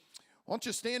I want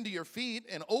you to stand to your feet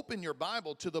and open your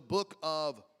Bible to the book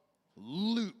of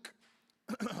Luke.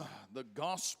 The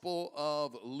Gospel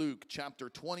of Luke, chapter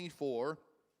 24.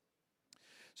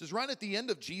 This is right at the end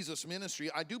of Jesus' ministry.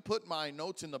 I do put my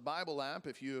notes in the Bible app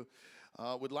if you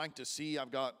would like to see. I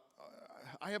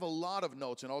have a lot of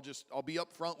notes, and I'll be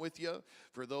up front with you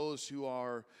for those who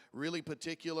are really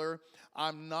particular.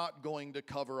 I'm not going to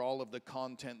cover all of the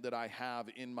content that I have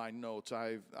in my notes.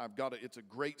 It's a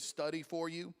great study for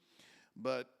you,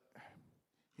 but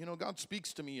God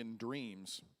speaks to me in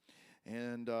dreams,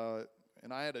 and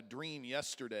I had a dream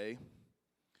yesterday,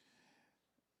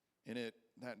 and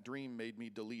that dream made me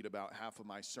delete about half of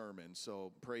my sermon.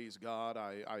 So praise God,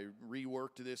 I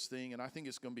reworked this thing, and I think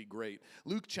it's going to be great.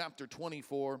 Luke chapter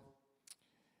 24,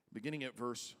 beginning at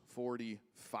verse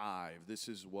 45. This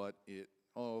is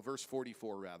verse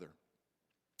 44 rather.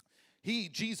 He,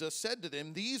 Jesus, said to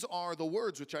them, "These are the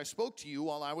words which I spoke to you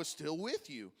while I was still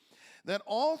with you, that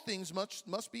all things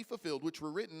must be fulfilled which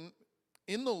were written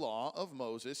in the law of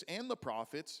Moses and the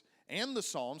prophets and the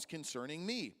Psalms concerning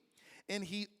me. And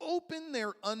he opened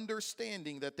their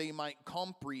understanding that they might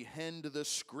comprehend the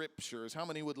scriptures." How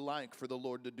many would like for the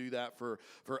Lord to do that for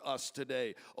us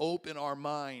today? Open our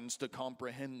minds to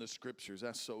comprehend the scriptures.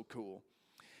 That's so cool.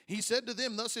 He said to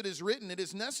them, "Thus it is written, it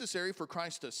is necessary for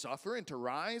Christ to suffer and to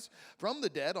rise from the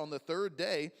dead on the third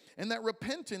day, and that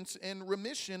repentance and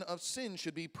remission of sin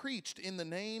should be preached in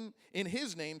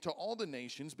his name to all the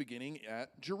nations, beginning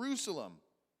at Jerusalem.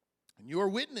 And you are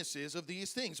witnesses of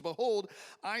these things. Behold,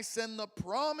 I send the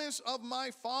promise of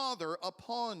my Father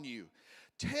upon you.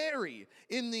 Tarry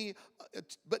in the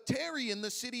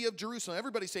city of Jerusalem."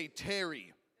 Everybody say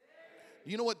tarry.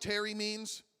 You know what tarry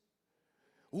means?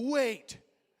 Wait.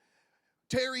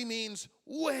 Tarry means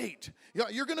wait.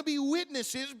 You're going to be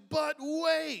witnesses, but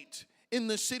wait in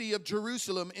the city of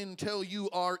Jerusalem until you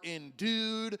are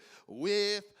endued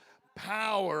with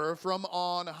power from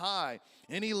on high.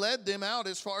 And he led them out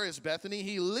as far as Bethany.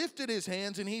 He lifted his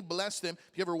hands and he blessed them.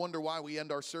 If you ever wonder why we end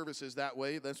our services that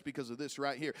way, that's because of this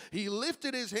right here. He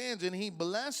lifted his hands and he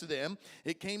blessed them.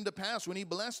 It came to pass when he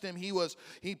blessed them,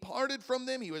 he parted from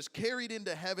them. He was carried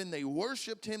into heaven. They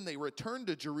worshiped him. They returned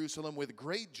to Jerusalem with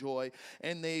great joy,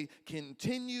 and they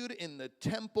continued in the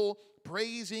temple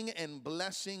praising and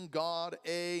blessing God.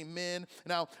 Amen.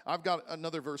 Now, I've got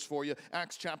another verse for you.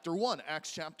 Acts chapter 1.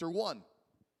 Acts chapter 1.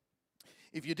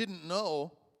 If you didn't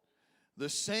know, the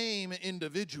same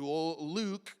individual,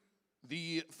 Luke,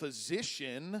 the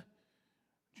physician,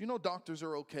 do you know doctors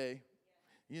are okay?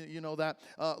 You know that?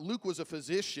 Luke was a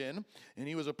physician, and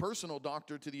he was a personal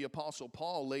doctor to the Apostle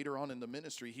Paul later on in the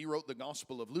ministry. He wrote the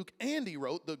Gospel of Luke, and he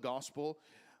wrote the Gospel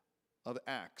of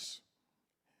Acts.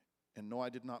 And no, I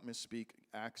did not misspeak.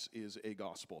 Acts is a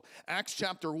gospel. Acts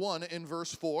chapter 1 in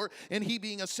verse 4. "And he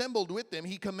being assembled with them,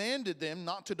 he commanded them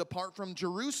not to depart from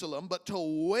Jerusalem, but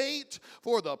to wait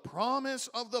for the promise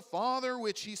of the Father,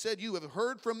 which he said, you have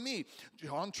heard from me.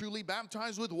 John truly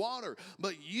baptized with water,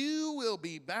 but you will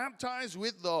be baptized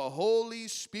with the Holy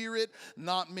Spirit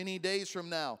not many days from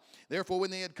now. Therefore,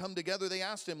 when they had come together, they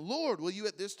asked him, Lord, will you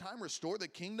at this time restore the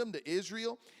kingdom to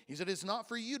Israel? He said, it's not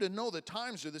for you to know the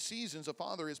times or the seasons the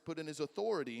Father has put in his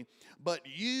authority, but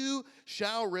you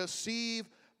shall receive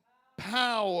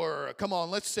power." Come on,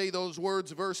 let's say those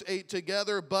words, verse 8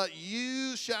 together. "But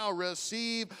you shall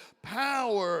receive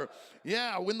power."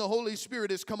 Yeah, when the Holy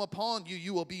Spirit has come upon you,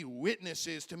 you will be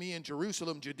witnesses to me in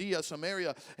Jerusalem, Judea,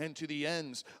 Samaria, and to the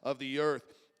ends of the earth.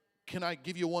 Can I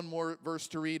give you one more verse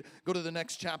to read? Go to the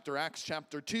next chapter, Acts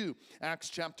chapter 2. Acts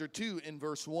chapter 2 in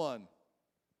verse 1.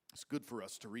 It's good for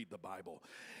us to read the Bible.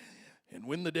 "And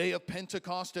when the day of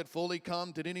Pentecost had fully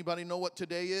come," did anybody know what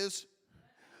today is?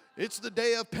 It's the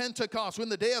day of Pentecost. "When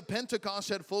the day of Pentecost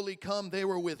had fully come, they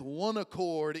were with one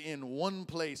accord in one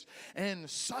place. And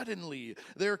suddenly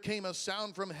there came a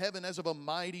sound from heaven as of a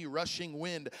mighty rushing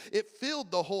wind. It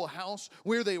filled the whole house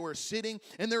where they were sitting.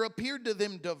 And there appeared to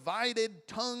them divided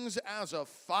tongues as of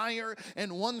fire,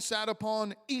 and one sat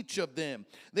upon each of them.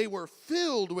 They were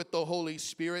filled with the Holy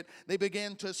Spirit. They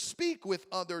began to speak with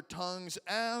other tongues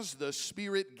as the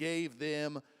Spirit gave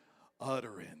them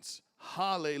utterance."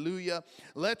 Hallelujah.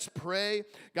 Let's pray.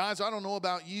 Guys, I don't know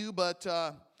about you, but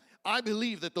I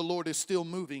believe that the Lord is still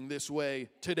moving this way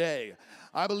today.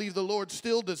 I believe the Lord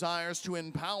still desires to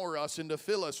empower us and to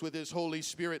fill us with his Holy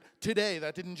Spirit today.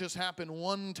 That didn't just happen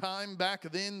one time back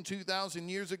then, 2,000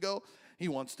 years ago. He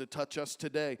wants to touch us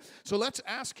today. So let's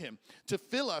ask him to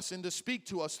fill us and to speak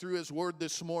to us through his word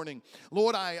this morning.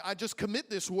 Lord, I just commit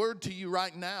this word to you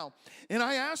right now. And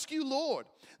I ask you, Lord,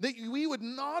 that we would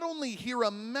not only hear a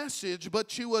message,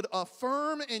 but you would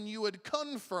affirm and you would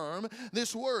confirm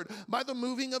this word by the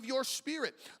moving of your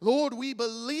Spirit. Lord, we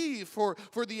believe for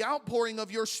the outpouring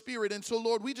of your Spirit. And so,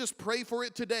 Lord, we just pray for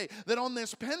it today, that on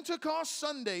this Pentecost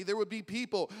Sunday, there would be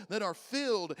people that are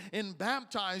filled and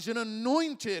baptized and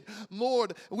anointed, Lord,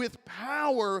 with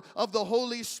power of the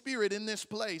Holy Spirit in this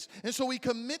place. And so we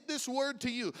commit this word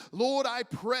to you. Lord, I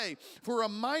pray for a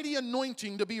mighty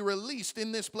anointing to be released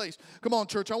in this place. Come on,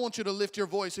 church, I want you to lift your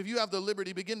voice. If you have the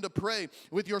liberty, begin to pray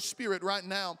with your spirit right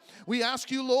now. We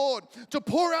ask you, Lord, to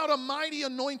pour out a mighty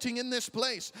anointing in this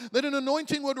place, that an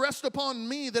anointing would rest upon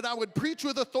me, that I would preach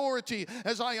with authority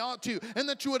as I ought to, and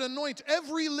that you would anoint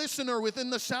every listener within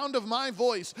the sound of my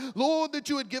voice. Lord, that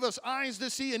you would give us eyes to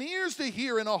see and ears to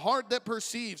hear and a heart that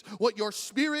perceives what your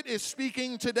Spirit is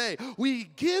speaking today. We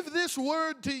give this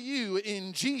word to you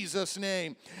in Jesus'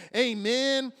 name.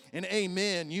 Amen and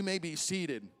amen. You may be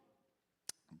seated.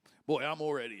 Boy, I'm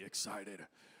already excited.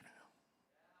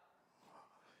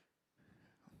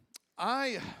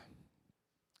 I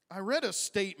read a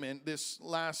statement this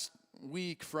last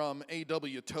week from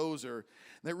A.W. Tozer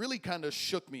that really kind of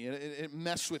shook me. It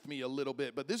messed with me a little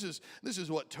bit. But this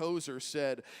is what Tozer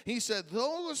said. He said,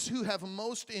 those who have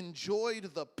most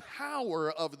enjoyed the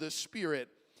power of the Spirit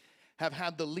have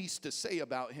had the least to say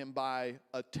about him by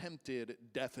attempted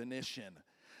definition.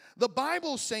 The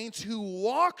Bible saints who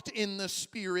walked in the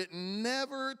Spirit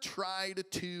never tried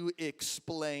to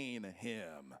explain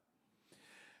him.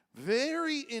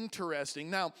 Very interesting.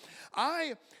 Now,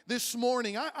 this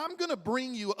morning, I'm going to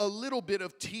bring you a little bit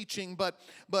of teaching, but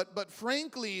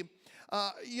frankly,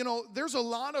 there's a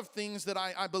lot of things that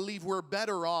I believe we're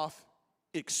better off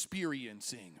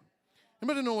experiencing.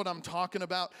 Anybody know what I'm talking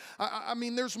about? I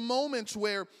mean, there's moments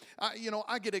where,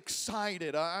 I get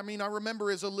excited. I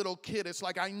remember as a little kid, it's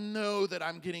like I know that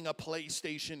I'm getting a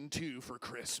PlayStation 2 for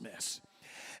Christmas.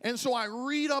 And so I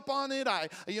read up on it.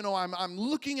 I'm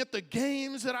looking at the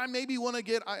games that I maybe want to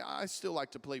get. I still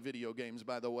like to play video games,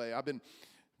 by the way. I've been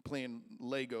playing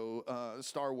Lego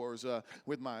Star Wars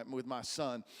with my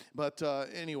son. But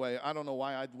anyway, I don't know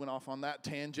why I went off on that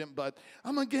tangent, but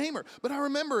I'm a gamer. But I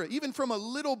remember even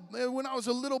when I was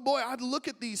a little boy, I'd look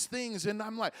at these things and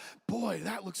I'm like, boy,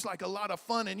 that looks like a lot of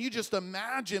fun. And you just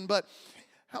imagine, but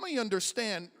how many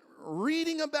understand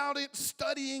reading about it,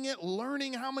 studying it,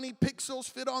 learning how many pixels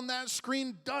fit on that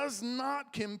screen does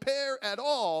not compare at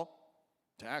all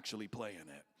to actually playing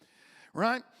it,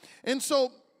 right? And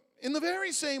so in the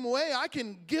very same way, I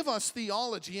can give us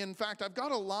theology. In fact, I've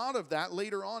got a lot of that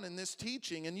later on in this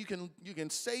teaching, and you can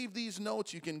save these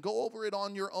notes. You can go over it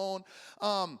on your own.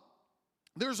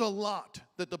 There's a lot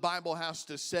that the Bible has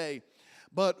to say,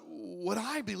 but what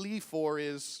I believe for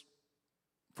is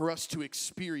for us to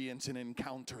experience and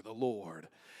encounter the Lord.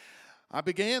 I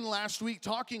began last week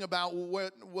talking about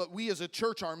what we as a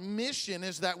church, our mission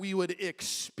is that we would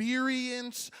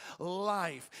experience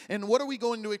life. And what are we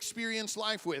going to experience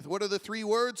life with? What are the three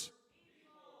words?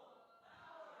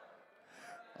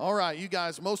 All right, you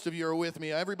guys, most of you are with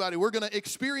me. Everybody, we're going to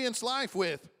experience life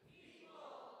with.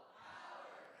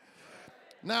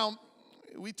 Now,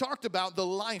 we talked about the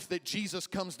life that Jesus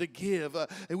comes to give.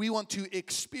 And we want to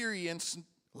experience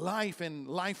life and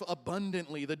life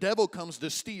abundantly. The devil comes to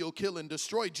steal, kill, and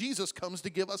destroy. Jesus comes to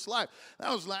give us life. That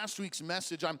was last week's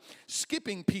message. I'm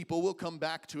skipping people. We'll come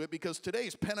back to it because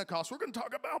today's Pentecost. We're going to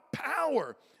talk about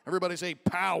power. Everybody say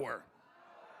power.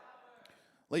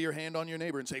 Lay your hand on your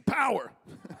neighbor and say power.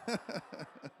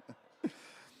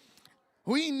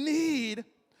 We need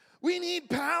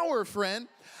power, friend.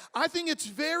 I think it's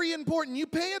very important. You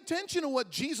pay attention to what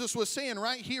Jesus was saying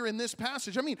right here in this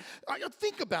passage.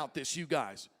 Think about this, you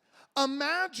guys.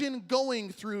 Imagine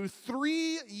going through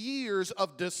 3 years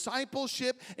of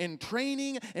discipleship and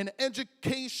training and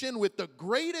education with the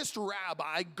greatest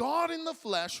rabbi, God in the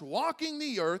flesh, walking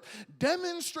the earth,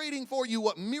 demonstrating for you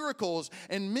what miracles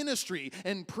and ministry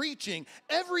and preaching,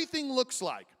 everything looks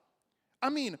like.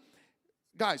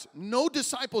 Guys, no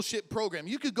discipleship program.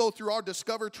 You could go through our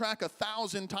Discover track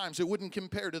 1,000 times. It wouldn't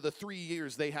compare to the 3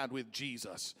 years they had with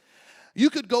Jesus. You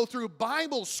could go through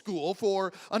Bible school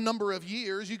for a number of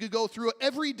years. You could go through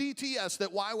every DTS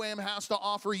that YWAM has to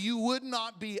offer. You would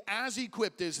not be as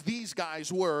equipped as these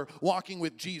guys were walking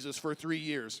with Jesus for 3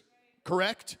 years.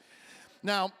 Correct?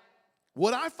 Now,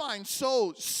 what I find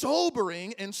so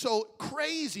sobering and so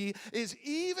crazy is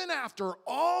even after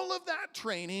all of that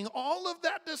training, all of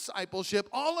that discipleship,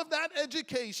 all of that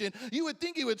education, you would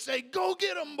think he would say, go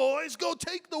get them, boys, go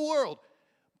take the world.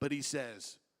 But he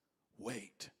says,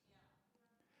 wait.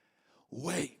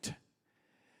 Wait.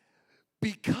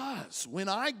 Because when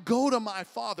I go to my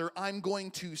Father, I'm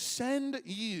going to send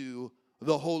you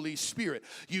the Holy Spirit.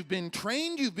 You've been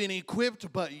trained, you've been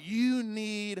equipped, but you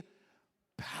need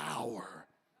power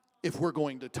if we're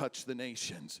going to touch the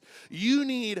nations. You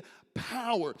need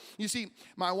power. You see,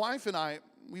 my wife and I,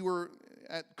 we were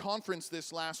at conference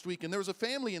this last week, and there was a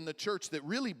family in the church that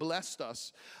really blessed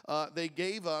us. They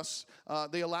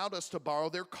allowed us to borrow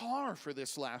their car for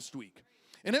this last week.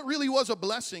 And it really was a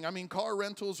blessing. I mean, car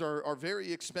rentals are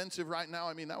very expensive right now.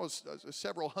 I mean, that was a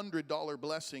several $100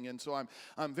 blessing, and so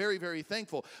I'm very, very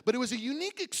thankful. But it was a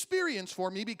unique experience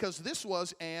for me because this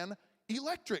was an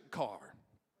electric car.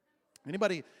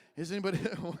 Is anybody,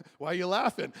 why are you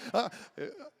laughing?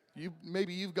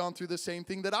 Maybe you've gone through the same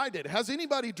thing that I did. Has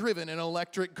anybody driven an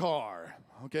electric car?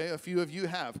 Okay, a few of you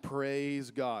have.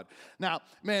 Praise God. Now,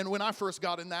 man, when I first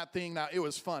got in that thing, it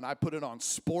was fun. I put it on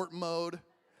sport mode.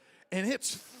 And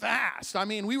it's fast. I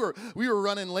mean, we were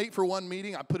running late for one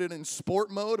meeting. I put it in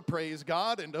sport mode, praise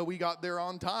God, and we got there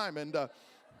on time. And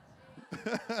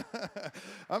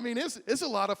I mean, it's a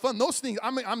lot of fun. Those things,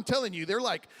 I'm telling you, they're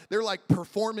like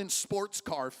performance sports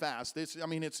car fast.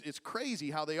 It's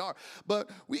crazy how they are. But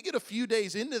we get a few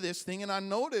days into this thing, and I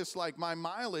notice like my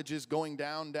mileage is going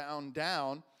down, down,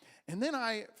 down. And then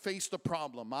I faced a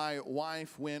problem. My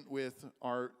wife went with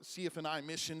our CF&I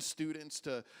mission students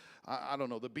to, I don't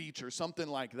know, the beach or something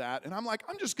like that. And I'm like,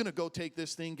 I'm just going to go take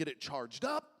this thing, get it charged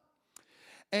up.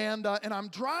 And I'm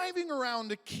driving around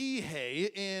to Kihei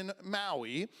in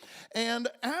Maui. And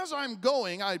as I'm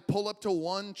going, I pull up to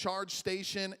one charge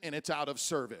station, and it's out of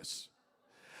service.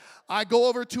 I go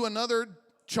over to another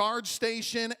charge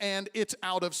station, and it's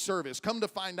out of service. Come to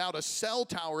find out, a cell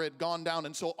tower had gone down,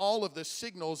 and so all of the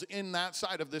signals in that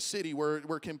side of the city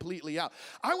were completely out.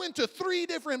 I went to 3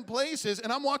 different places,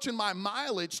 and I'm watching my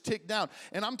mileage tick down,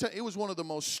 and it was one of the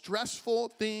most stressful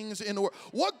things in the world.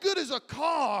 What good is a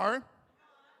car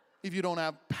if you don't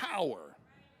have power?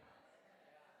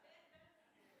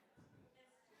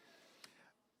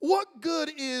 What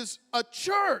good is a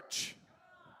church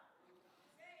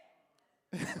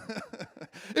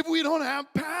if we don't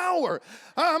have power?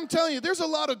 I'm telling you, there's a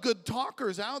lot of good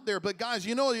talkers out there, but guys,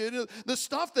 you know the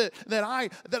stuff that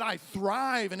I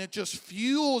thrive and it just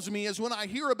fuels me is when I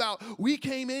hear about we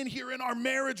came in here and our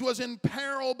marriage was in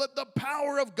peril, but the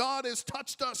power of God has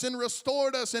touched us and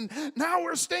restored us, and now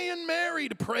we're staying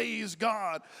married. Praise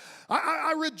God.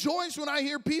 I rejoice when I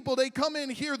hear people, they come in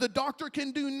here, the doctor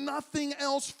can do nothing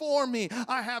else for me.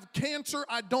 I have cancer,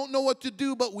 I don't know what to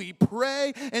do, but we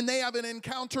pray, and they have an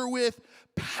encounter with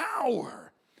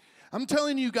power. I'm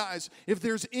telling you guys, if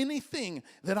there's anything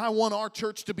that I want our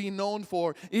church to be known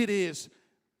for, it is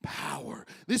power.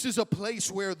 This is a place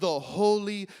where the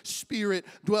Holy Spirit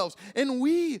dwells, and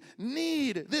we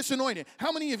need this anointing.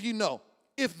 How many of you know?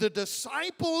 If the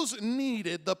disciples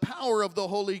needed the power of the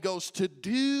Holy Ghost to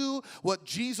do what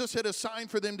Jesus had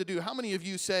assigned for them to do, how many of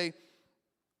you say,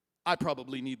 I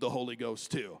probably need the Holy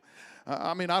Ghost too?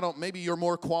 Maybe you're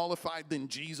more qualified than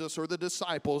Jesus or the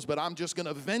disciples, but I'm just going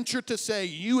to venture to say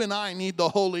you and I need the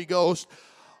Holy Ghost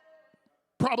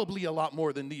probably a lot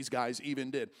more than these guys even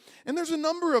did. And there's a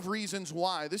number of reasons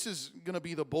why. This is going to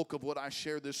be the bulk of what I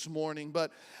share this morning,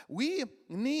 but we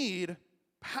need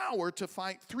power to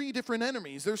fight 3 different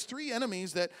enemies. There's 3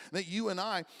 enemies that you and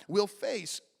I will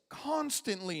face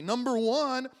constantly. Number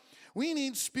 1, we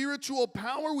need spiritual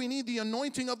power. We need the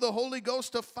anointing of the Holy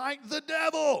Ghost to fight the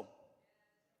devil.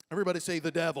 Everybody say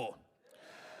the devil.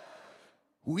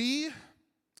 We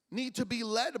need to be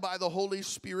led by the Holy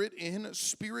Spirit in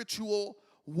spiritual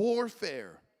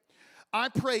warfare. I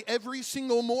pray every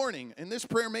single morning, and this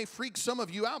prayer may freak some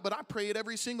of you out, but I pray it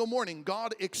every single morning.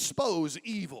 God, expose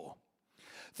evil.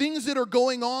 Things that are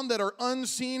going on that are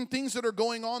unseen, things that are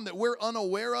going on that we're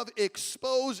unaware of,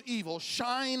 expose evil,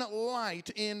 shine light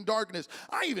in darkness.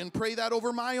 I even pray that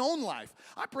over my own life.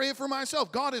 I pray it for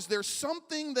myself. God, is there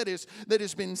something that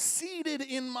has been seeded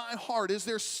in my heart? Is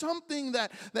there something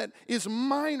that is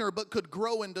minor but could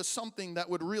grow into something that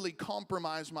would really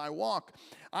compromise my walk?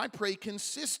 I pray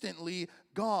consistently,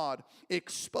 God,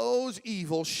 expose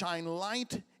evil, shine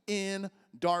light in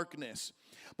darkness.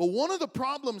 But one of the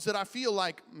problems that I feel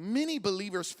like many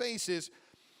believers face is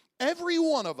every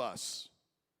one of us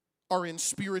are in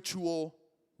spiritual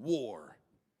war.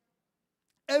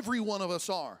 Every one of us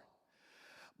are.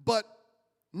 But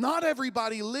not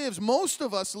everybody lives. Most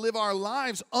of us live our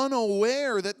lives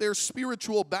unaware that there's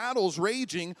spiritual battles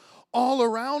raging all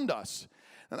around us.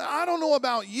 And I don't know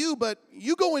about you, but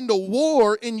you go into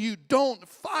war and you don't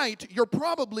fight, you're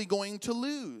probably going to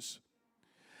lose.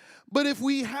 But if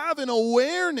we have an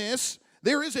awareness,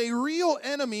 there is a real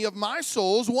enemy of my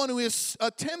souls, one who is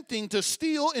attempting to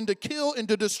steal and to kill and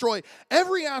to destroy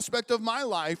every aspect of my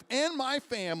life and my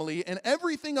family and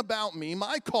everything about me,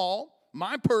 my call,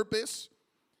 my purpose.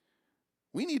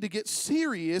 We need to get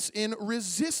serious in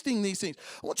resisting these things.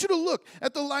 I want you to look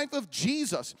at the life of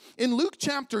Jesus. In Luke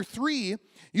chapter 3,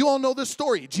 you all know the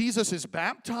story. Jesus is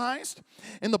baptized,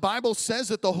 and the Bible says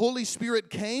that the Holy Spirit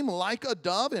came like a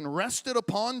dove and rested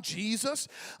upon Jesus.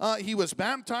 He was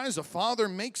baptized. The Father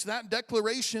makes that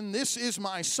declaration, "This is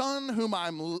my Son whom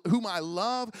I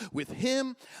love. With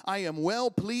him I am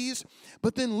well pleased."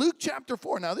 But then Luke chapter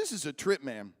 4, now this is a trip,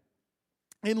 man.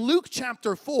 In Luke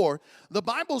chapter 4, the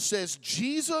Bible says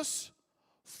Jesus,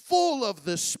 full of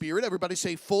the Spirit, everybody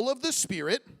say full of the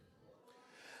Spirit.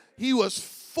 He was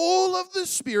full of the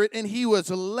Spirit, and he was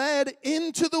led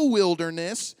into the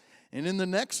wilderness. And in the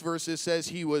next verse it says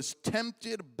he was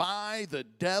tempted by the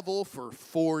devil for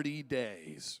 40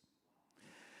 days.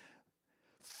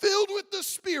 Filled with the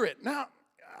Spirit. Now,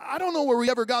 I don't know where we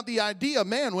ever got the idea,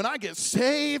 man, when I get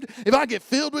saved, if I get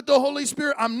filled with the Holy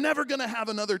Spirit, I'm never going to have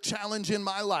another challenge in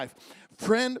my life.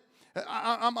 Friend,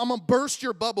 I'm going to burst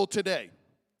your bubble today.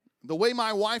 The way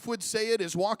my wife would say it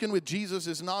is walking with Jesus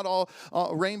is not all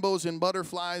rainbows and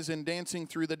butterflies and dancing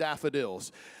through the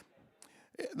daffodils.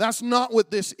 That's not what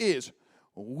this is.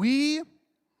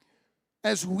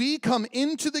 As we come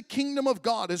into the kingdom of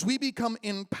God, as we become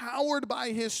empowered by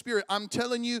His Spirit, I'm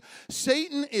telling you,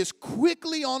 Satan is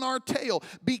quickly on our tail,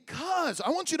 because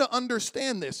I want you to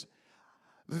understand this.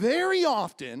 Very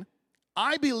often,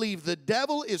 I believe the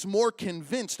devil is more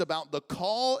convinced about the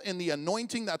call and the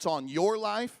anointing that's on your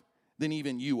life than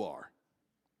even you are.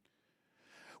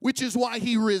 Which is why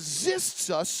he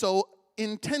resists us so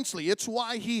intensely. It's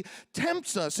why he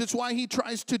tempts us. It's why he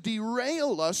tries to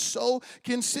derail us so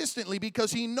consistently,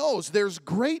 because he knows there's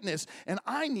greatness and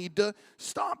I need to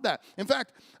stop that. In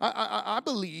fact, I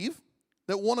believe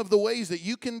that one of the ways that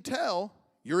you can tell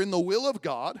you're in the will of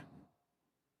God,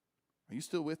 are you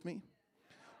still with me?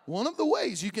 One of the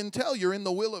ways you can tell you're in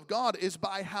the will of God is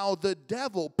by how the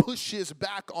devil pushes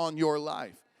back on your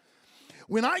life.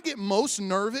 When I get most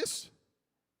nervous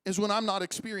is when I'm not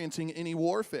experiencing any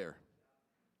warfare.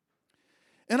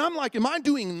 And I'm like, am I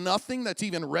doing nothing that's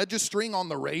even registering on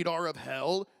the radar of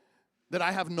hell, that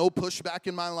I have no pushback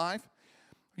in my life?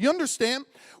 You understand?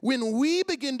 When we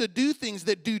begin to do things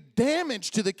that do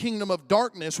damage to the kingdom of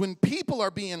darkness, when people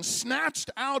are being snatched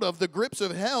out of the grips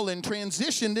of hell and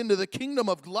transitioned into the kingdom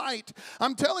of light,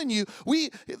 I'm telling you,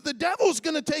 the devil's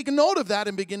going to take note of that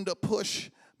and begin to push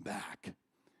back.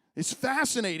 It's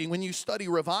fascinating when you study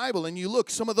revival and you look,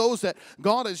 some of those that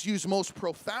God has used most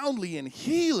profoundly in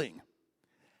healing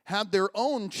had their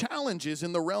own challenges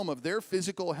in the realm of their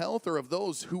physical health or of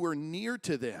those who were near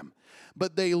to them.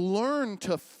 But they learned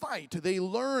to fight, they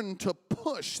learned to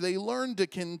push, they learned to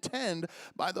contend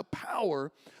by the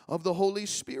power of the Holy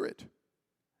Spirit.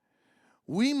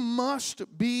 We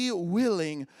must be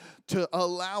willing to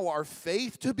allow our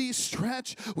faith to be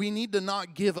stretched. We need to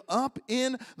not give up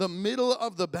in the middle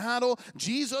of the battle.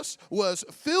 Jesus was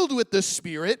filled with the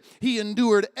Spirit. He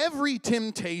endured every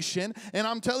temptation. And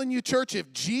I'm telling you, church,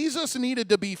 if Jesus needed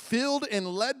to be filled and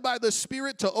led by the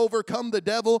Spirit to overcome the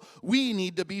devil, we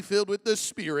need to be filled with the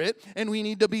Spirit, and we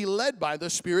need to be led by the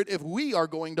Spirit if we are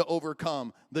going to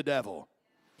overcome the devil.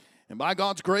 And by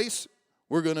God's grace,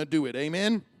 we're going to do it.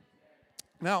 Amen?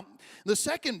 Now, the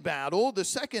second battle, the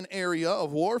second area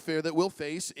of warfare that we'll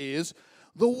face is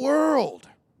the world.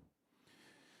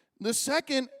 The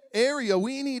second area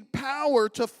we need power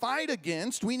to fight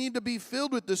against, we need to be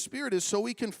filled with the Spirit, is so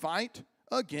we can fight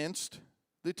against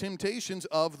the temptations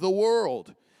of the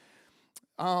world.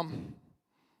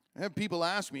 I have people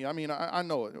ask me, I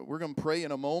know it. We're going to pray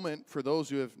in a moment for those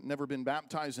who have never been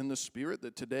baptized in the Spirit,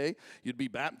 that today you'd be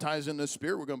baptized in the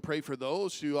Spirit. We're going to pray for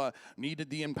those who needed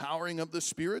the empowering of the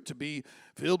Spirit to be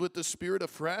filled with the Spirit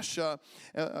afresh.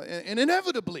 And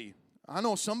inevitably, I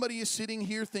know somebody is sitting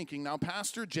here thinking, now,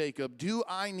 Pastor Jacob, do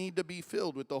I need to be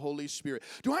filled with the Holy Spirit?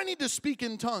 Do I need to speak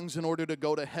in tongues in order to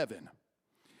go to heaven?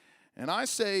 And I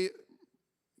say,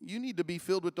 you need to be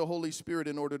filled with the Holy Spirit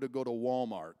in order to go to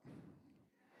Walmart.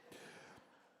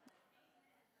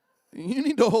 You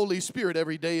need the Holy Spirit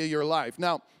every day of your life.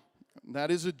 Now, that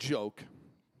is a joke,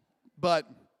 but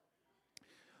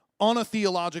on a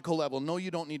theological level, no,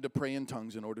 you don't need to pray in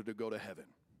tongues in order to go to heaven.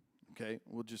 Okay?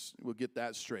 We'll get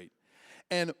that straight.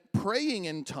 And praying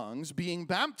in tongues, being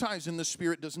baptized in the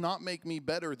Spirit, does not make me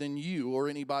better than you or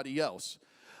anybody else,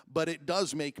 but it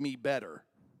does make me better.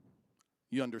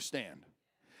 You understand?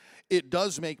 It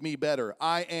does make me better.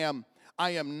 I am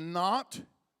not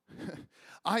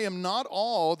I am not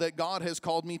all that God has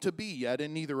called me to be yet,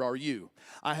 and neither are you.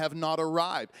 I have not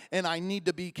arrived, and I need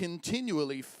to be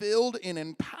continually filled and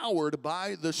empowered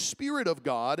by the Spirit of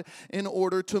God in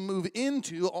order to move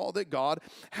into all that God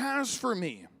has for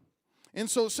me. And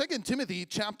so 2 Timothy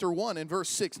chapter 1 and verse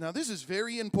 6. Now this is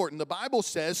very important. The Bible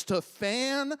says to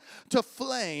fan to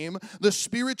flame the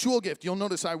spiritual gift. You'll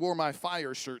notice I wore my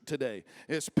fire shirt today.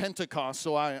 It's Pentecost,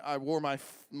 so I wore my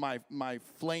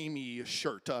flamey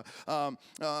shirt.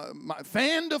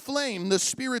 Fan to flame the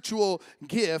spiritual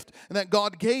gift that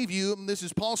God gave you. This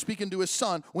is Paul speaking to his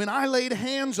son. When I laid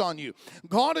hands on you.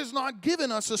 God has not given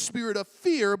us a spirit of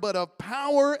fear, but of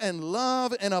power and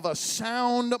love and of a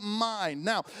sound mind.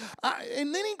 Now,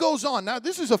 and then he goes on. Now,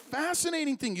 this is a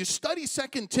fascinating thing. You study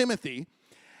 2 Timothy,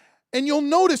 and you'll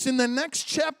notice in the next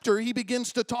chapter, he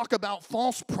begins to talk about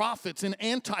false prophets and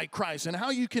antichrist and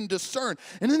how you can discern.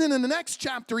 And then in the next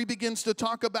chapter, he begins to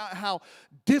talk about how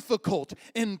difficult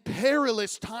and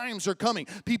perilous times are coming.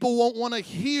 People won't want to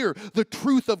hear the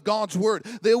truth of God's word.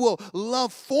 They will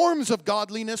love forms of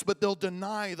godliness, but they'll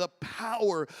deny the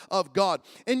power of God.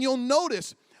 And you'll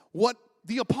notice what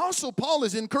the Apostle Paul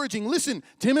is encouraging. Listen,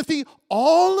 Timothy,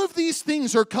 all of these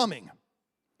things are coming.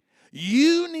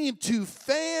 You need to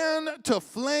fan to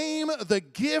flame the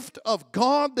gift of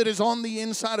God that is on the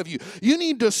inside of you. You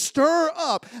need to stir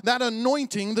up that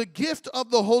anointing, the gift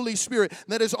of the Holy Spirit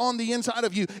that is on the inside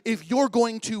of you if you're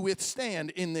going to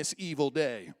withstand in this evil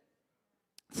day.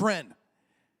 Friend,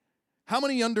 how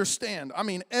many understand? I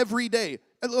mean, every day,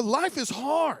 life is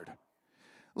hard.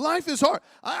 Life is hard.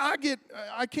 I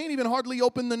can't even hardly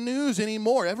open the news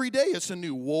anymore. Every day it's a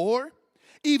new war.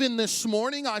 Even this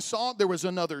morning I saw there was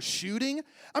another shooting.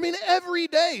 I mean, every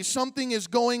day something is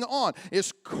going on.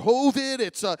 It's COVID.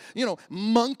 It's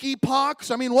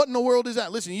monkeypox. I mean, what in the world is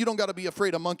that? Listen, you don't got to be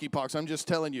afraid of monkeypox. I'm just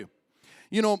telling you.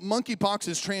 You know, monkeypox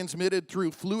is transmitted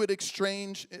through fluid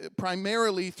exchange,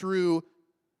 primarily through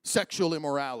sexual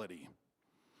immorality.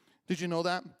 Did you know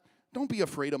that? Don't be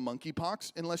afraid of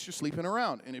monkeypox unless you're sleeping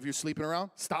around. And if you're sleeping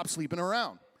around, stop sleeping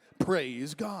around.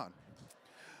 Praise God.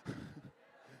 If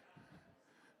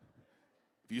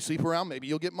you sleep around, maybe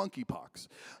you'll get monkeypox.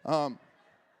 But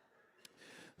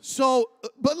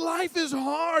life is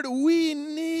hard. We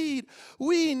need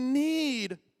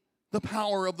the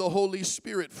power of the Holy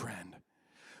Spirit, friend.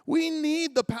 We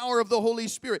need the power of the Holy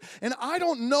Spirit. And I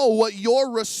don't know what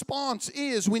your response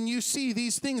is when you see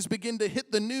these things begin to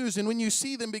hit the news and when you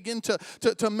see them begin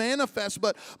to manifest.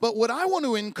 But what I want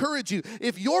to encourage you,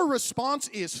 if your response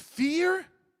is fear,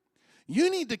 you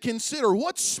need to consider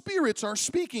what spirits are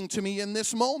speaking to me in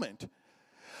this moment.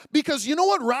 Because you know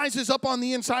what rises up on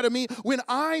the inside of me? When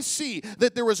I see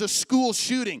that there was a school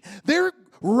shooting, there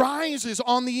rises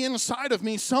on the inside of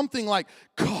me something like,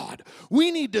 God,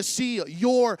 we need to see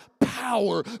your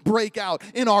power break out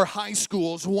in our high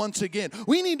schools once again.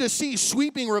 We need to see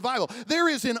sweeping revival. There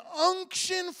is an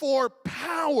unction for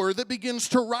power that begins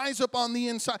to rise up on the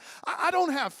inside. I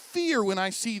don't have fear when I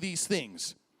see these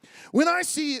things. When I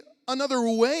see another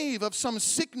wave of some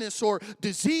sickness or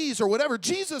disease or whatever,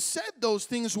 Jesus said those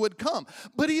things would come.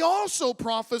 But he also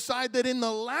prophesied that in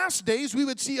the last days we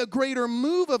would see a greater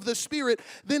move of the Spirit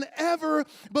than ever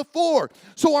before.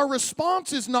 So our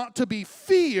response is not to be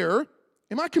fear.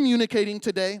 Am I communicating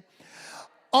today?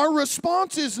 Our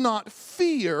response is not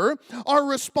fear. Our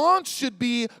response should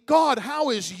be, God, how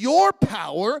is your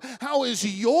power? How is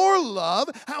your love?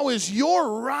 How is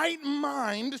your right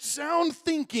mind, sound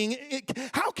thinking?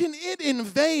 How can it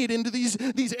invade into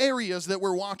these areas that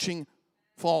we're watching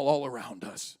fall all around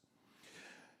us?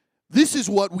 This is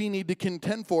what we need to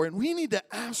contend for, and we need to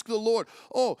ask the Lord,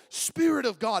 oh, Spirit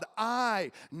of God,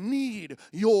 I need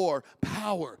your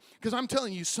power. Because I'm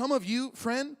telling you, some of you,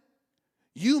 friend,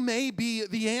 you may be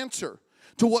the answer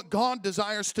to what God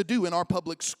desires to do in our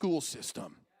public school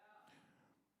system.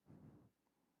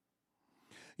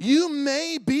 You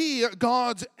may be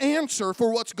God's answer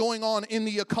for what's going on in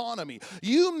the economy.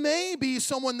 You may be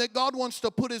someone that God wants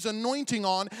to put his anointing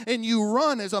on, and you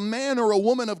run as a man or a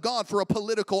woman of God for a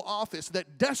political office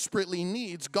that desperately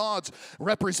needs God's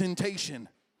representation.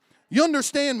 You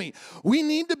understand me? We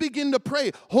need to begin to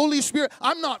pray, Holy Spirit,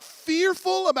 I'm not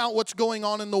fearful about what's going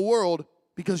on in the world,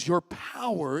 because your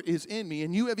power is in me,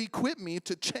 and you have equipped me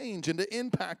to change and to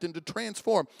impact and to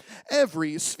transform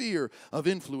every sphere of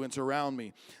influence around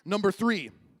me. Number three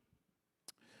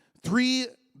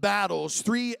battles,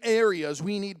 3 areas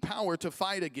we need power to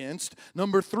fight against.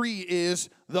 Number 3 is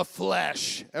the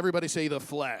flesh. Everybody say the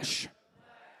flesh.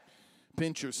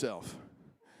 Pinch yourself.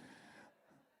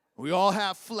 We all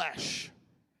have flesh.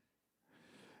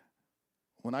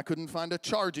 When I couldn't find a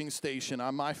charging station,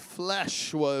 my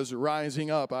flesh was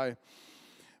rising up.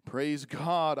 Praise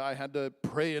God, I had to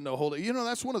pray in the Holy. You know,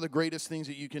 that's one of the greatest things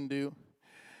that you can do.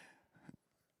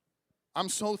 I'm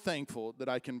so thankful that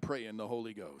I can pray in the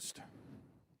Holy Ghost.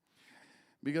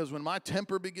 Because when my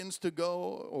temper begins to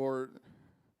go,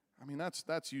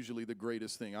 that's usually the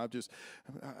greatest thing. I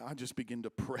just begin to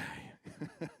pray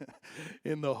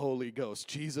in the Holy Ghost.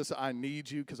 Jesus, I need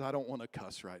you because I don't want to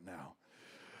cuss right now.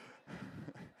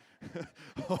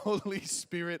 Holy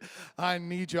Spirit, I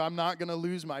need you. I'm not going to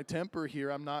lose my temper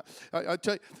here. I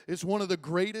tell you, it's one of the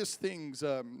greatest things.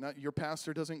 Your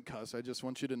pastor doesn't cuss. I just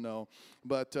want you to know.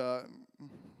 But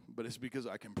it's because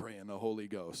I can pray in the Holy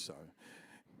Ghost. So,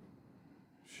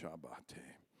 Shabbat.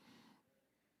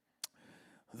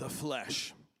 The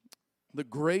flesh. The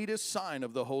greatest sign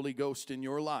of the Holy Ghost in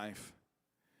your life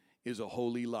is a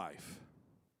holy life.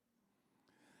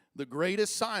 The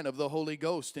greatest sign of the Holy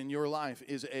Ghost in your life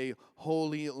is a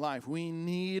holy life. We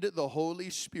need the Holy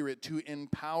Spirit to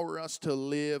empower us to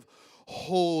live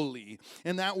holy.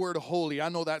 And that word holy, I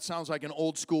know that sounds like an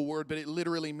old school word, but it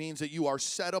literally means that you are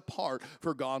set apart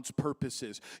for God's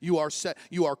purposes. You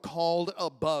are called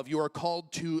above. You are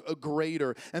called to a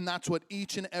greater. And that's what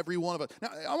each and every one of us. Now,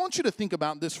 I want you to think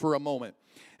about this for a moment.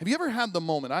 Have you ever had the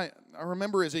moment? I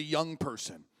remember as a young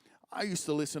person, I used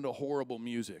to listen to horrible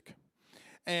music.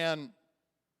 And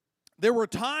there were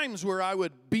times where I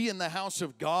would be in the house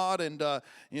of God and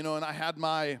I had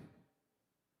my,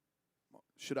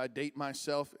 should I date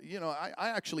myself? I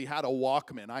actually had a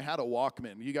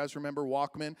Walkman. You guys remember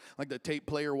Walkman? Like the tape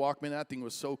player Walkman, that thing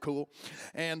was so cool.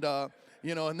 And, and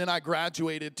then I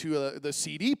graduated to the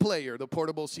CD player, the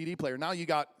portable CD player. Now you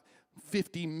got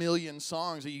 50 million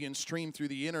songs that you can stream through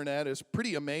the internet. Is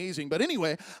pretty amazing. But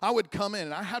anyway, I would come in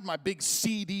and I had my big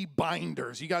CD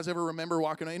binders. You guys ever remember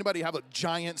walking in? Anybody have a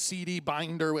giant CD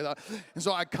binder and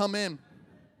so I come in.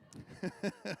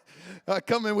 I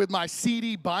come in with my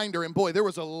CD binder, and boy, there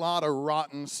was a lot of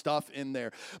rotten stuff in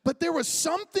there. But there was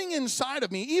something inside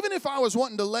of me, even if I was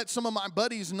wanting to let some of my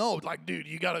buddies know, like, dude,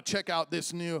 you got to check out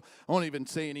this new, I won't even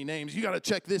say any names, you got to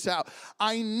check this out.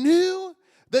 I knew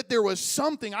that there was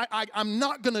something, I'm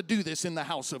not going to do this in the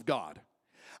house of God.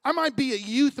 I might be a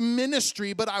youth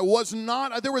ministry, but I was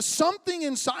not. There was something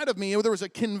inside of me, there was a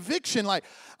conviction like,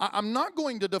 I'm not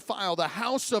going to defile the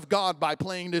house of God by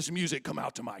playing this music, come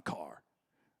out to my car.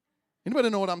 Anybody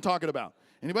know what I'm talking about?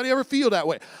 Anybody ever feel that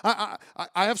way? I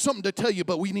have something to tell you,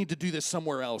 but we need to do this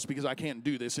somewhere else because I can't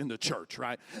do this in the church,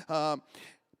 right? And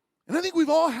I think we've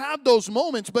all had those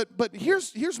moments, but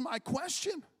here's my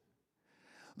question.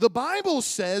 The Bible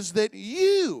says that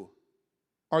you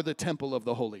are the temple of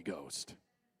the Holy Ghost.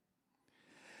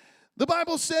 The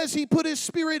Bible says He put His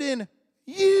Spirit in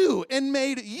you and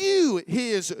made you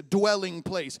His dwelling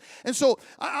place. And so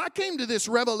I came to this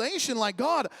revelation like,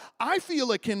 God, I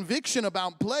feel a conviction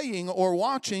about playing or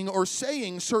watching or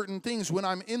saying certain things when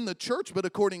I'm in the church, but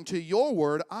according to your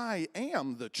word, I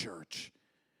am the church.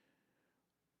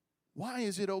 Why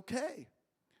is it okay?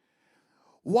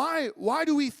 Why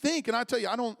do we think, and I tell you,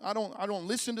 I don't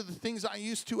listen to the things I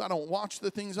used to, I don't watch the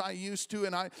things I used to,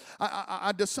 and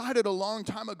I decided a long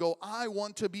time ago, I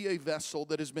want to be a vessel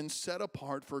that has been set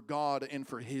apart for God and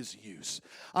for His use.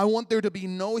 I want there to be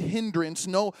no hindrance,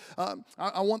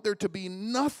 I want there to be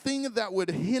nothing that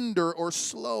would hinder or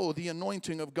slow the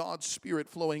anointing of God's Spirit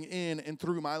flowing in and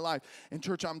through my life. And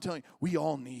church, I'm telling you, we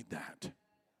all need that.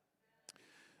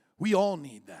 We all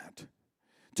need that.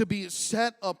 To be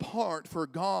set apart for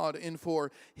God and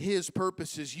for His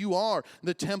purposes. You are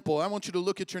the temple. I want you to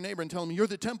look at your neighbor and tell him, you're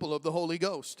the temple of the Holy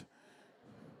Ghost.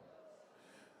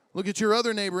 Look at your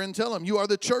other neighbor and tell him, you are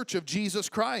the church of Jesus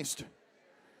Christ.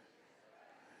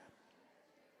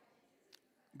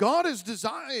 God has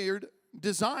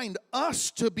designed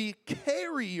us to be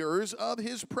carriers of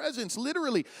His presence.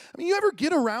 Literally. I mean, you ever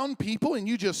get around people and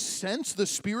you just sense the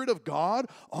Spirit of God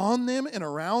on them and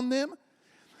around them?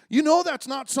 You know that's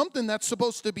not something that's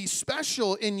supposed to be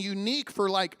special and unique for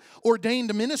like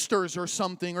ordained ministers or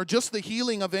something, or just the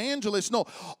healing evangelists. No,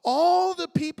 all the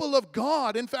people of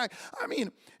God. In fact, I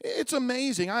mean, it's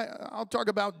amazing. I'll talk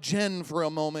about Jen for a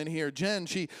moment here. Jen,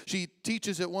 she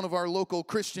teaches at one of our local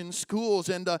Christian schools,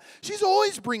 and she's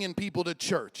always bringing people to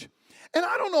church. And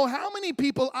I don't know how many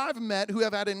people I've met who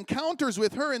have had encounters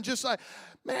with her and just like,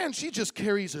 man, she just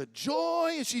carries a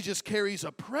joy and she just carries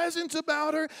a presence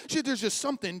about her. There's just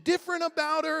something different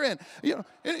about her. And,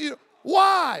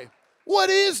 why? What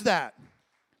is that?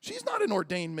 She's not an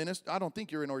ordained minister. I don't think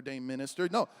you're an ordained minister.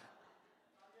 No.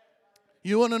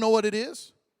 You want to know what it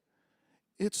is?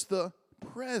 It's the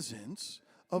presence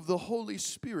of the Holy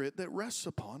Spirit that rests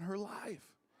upon her life.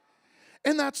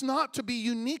 And that's not to be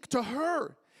unique to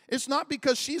her. It's not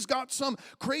because she's got some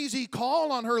crazy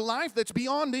call on her life that's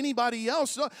beyond anybody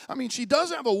else. I mean, she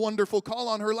does have a wonderful call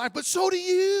on her life, but so do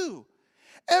you.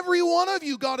 Every one of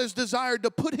you, God has desired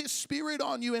to put His Spirit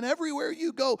on you, and everywhere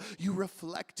you go, you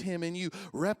reflect Him and you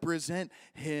represent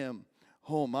Him.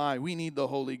 Oh my, we need the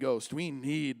Holy Ghost. We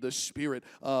need the Spirit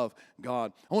of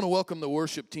God. I want to welcome the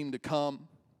worship team to come.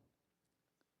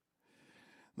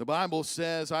 The Bible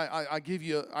says, I gave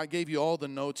you all the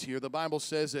notes here. The Bible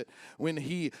says that when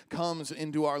He comes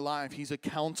into our life, He's a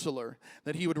counselor,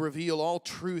 that He would reveal all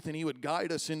truth and He would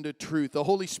guide us into truth. The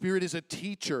Holy Spirit is a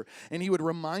teacher, and He would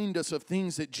remind us of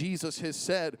things that Jesus has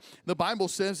said. The Bible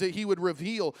says that He would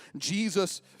reveal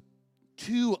Jesus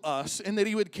to us, and that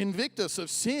He would convict us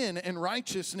of sin and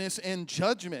righteousness and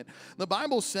judgment. The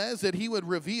Bible says that He would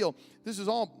reveal, this is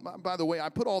all, by the way, I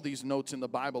put all these notes in the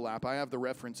Bible app. I have the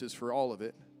references for all of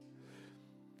it.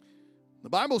 The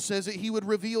Bible says that He would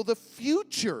reveal the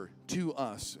future to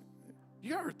us.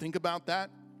 You ever think about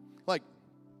that? Like,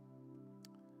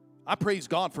 I praise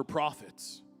God for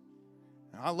prophets.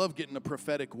 I love getting a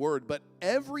prophetic word, but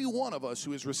every one of us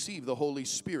who has received the Holy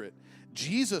Spirit,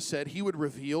 Jesus said He would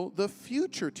reveal the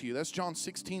future to you. That's John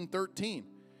 16:13.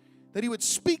 That He would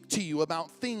speak to you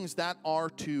about things that are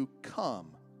to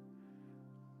come.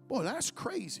 Boy, that's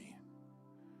crazy.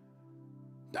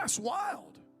 That's wild.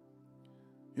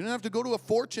 You don't have to go to a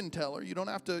fortune teller. You don't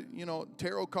have to,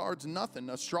 tarot cards, nothing.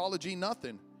 Astrology,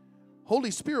 nothing. Holy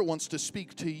Spirit wants to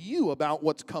speak to you about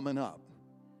what's coming up.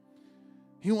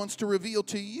 He wants to reveal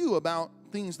to you about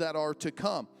things that are to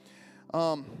come.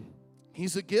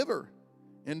 He's a giver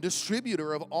and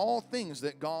distributor of all things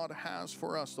that God has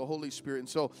for us, the Holy Spirit. And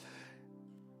so,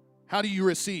 how do you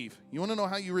receive? You want to know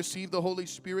how you receive the Holy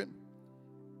Spirit?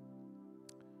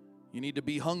 You need to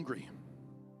be hungry.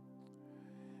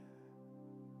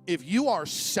 If you are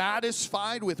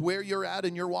satisfied with where you're at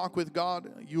in your walk with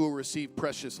God, you will receive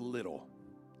precious little.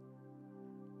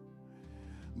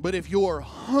 But if you're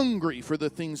hungry for the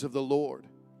things of the Lord,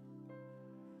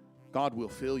 God will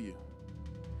fill you.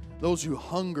 Those who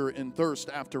hunger and thirst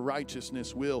after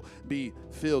righteousness will be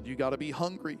filled. You got to be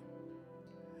hungry.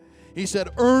 He said,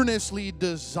 earnestly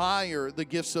desire the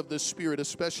gifts of the Spirit,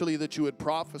 especially that you would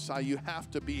prophesy. You have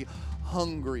to be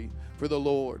hungry for the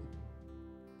Lord.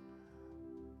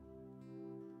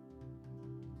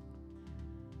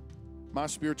 My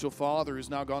spiritual father is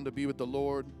now gone to be with the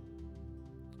Lord.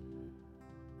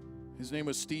 His name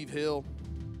was Steve Hill.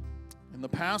 And the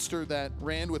pastor that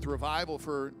ran with Revival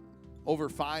for over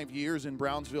 5 years in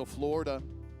Brownsville, Florida,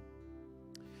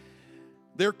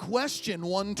 their question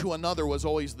one to another was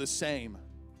always the same.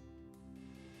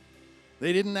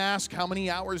 They didn't ask, how many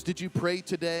hours did you pray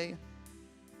today?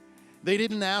 They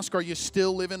didn't ask, are you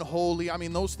still living holy? I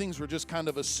mean, those things were just kind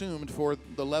of assumed for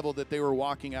the level that they were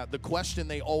walking at. The question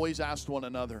they always asked one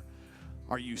another,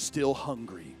 are you still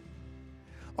hungry?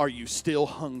 Are you still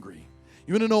hungry?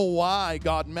 You want to know why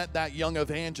God met that young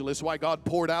evangelist, why God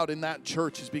poured out in that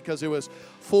church, is because it was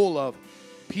full of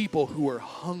people who were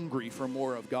hungry for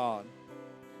more of God.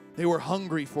 They were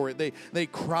hungry for it. They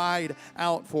cried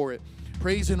out for it.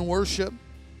 Praise and worship.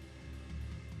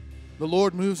 The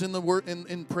Lord moves in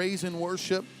in praise and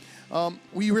worship.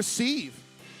 We receive.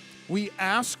 We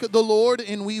ask the Lord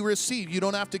and we receive. You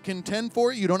don't have to contend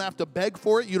for it. You don't have to beg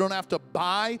for it. You don't have to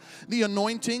buy the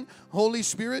anointing, Holy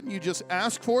Spirit. You just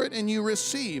ask for it and you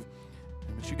receive.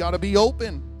 But you got to be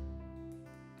open.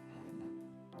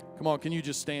 Come on, can you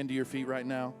just stand to your feet right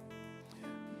now?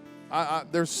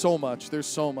 There's so much. There's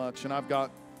so much. And I've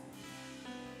got...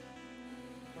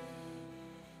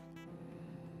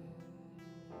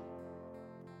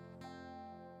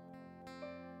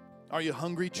 Are you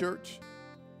hungry, church?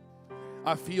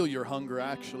 I feel your hunger,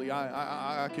 actually.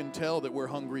 I can tell that we're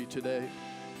hungry today.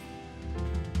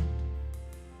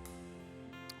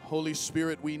 Holy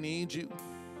Spirit, we need you.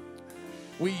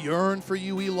 We yearn for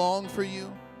you. We long for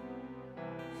you.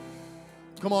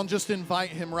 Come on, just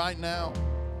invite him right now.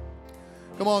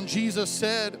 Come on, Jesus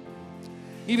said,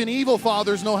 even evil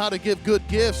fathers know how to give good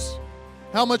gifts.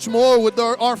 How much more would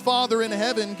our Father in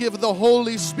heaven give the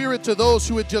Holy Spirit to those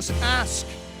who would just ask?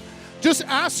 Just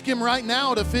ask him right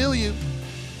now to fill you.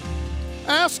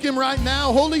 Ask him right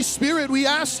now. Holy Spirit, we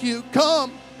ask you,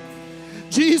 come.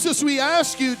 Jesus, we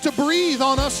ask you to breathe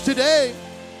on us today,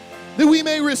 that we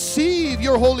may receive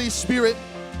your Holy Spirit.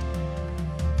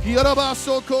 Come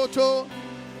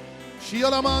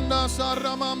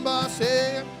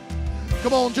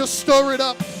on, just stir it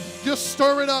up. Just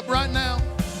stir it up right now.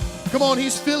 Come on,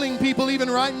 he's filling people even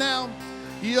right now.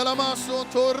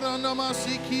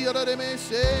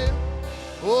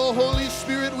 Oh, Holy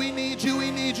Spirit, we need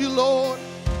you, Lord.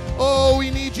 Oh, we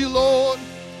need you, Lord.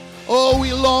 Oh,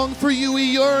 we long for you. We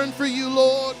yearn for you,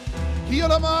 Lord.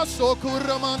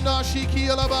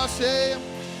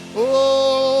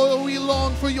 Oh, we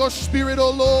long for your Spirit,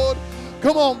 oh Lord.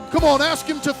 Come on, ask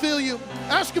him to fill you.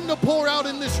 Ask him to pour out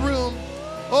in this room.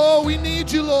 Oh, we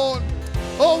need you, Lord.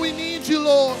 Oh, we need you,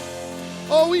 Lord.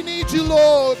 Oh, we need you,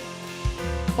 Lord.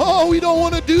 Oh, we don't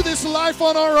want to do this life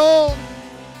on our own.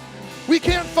 We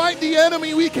can't fight the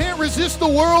enemy. We can't resist the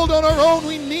world on our own.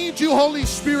 We need you, Holy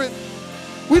Spirit.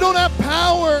 We don't have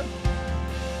power.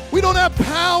 We don't have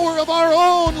power of our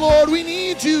own, Lord. We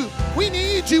need you. We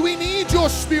need you. We need your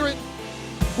Spirit.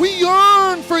 We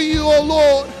yearn for you, oh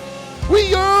Lord. We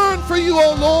yearn for you,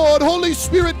 oh Lord. Holy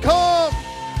Spirit, come.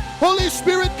 Holy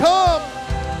Spirit, come.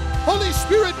 Holy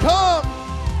Spirit, come.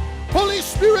 Holy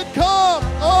Spirit, come.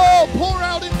 Oh, pour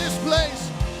out in this place.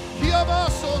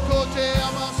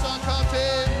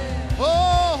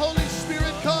 Oh, Holy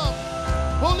Spirit, come.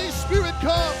 Holy Spirit,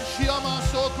 come.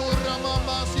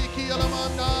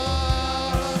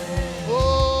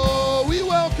 Oh, we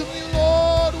welcome you,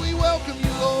 Lord. We welcome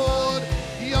you, Lord.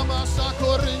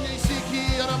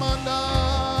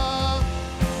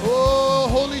 Oh,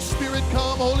 Holy Spirit,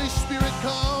 come. Holy Spirit,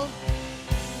 come.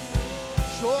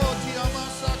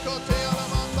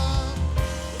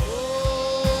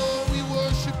 Oh, we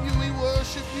worship you. We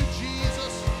worship you,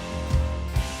 Jesus.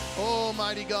 Oh,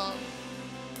 mighty God.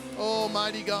 Oh,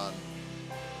 mighty God.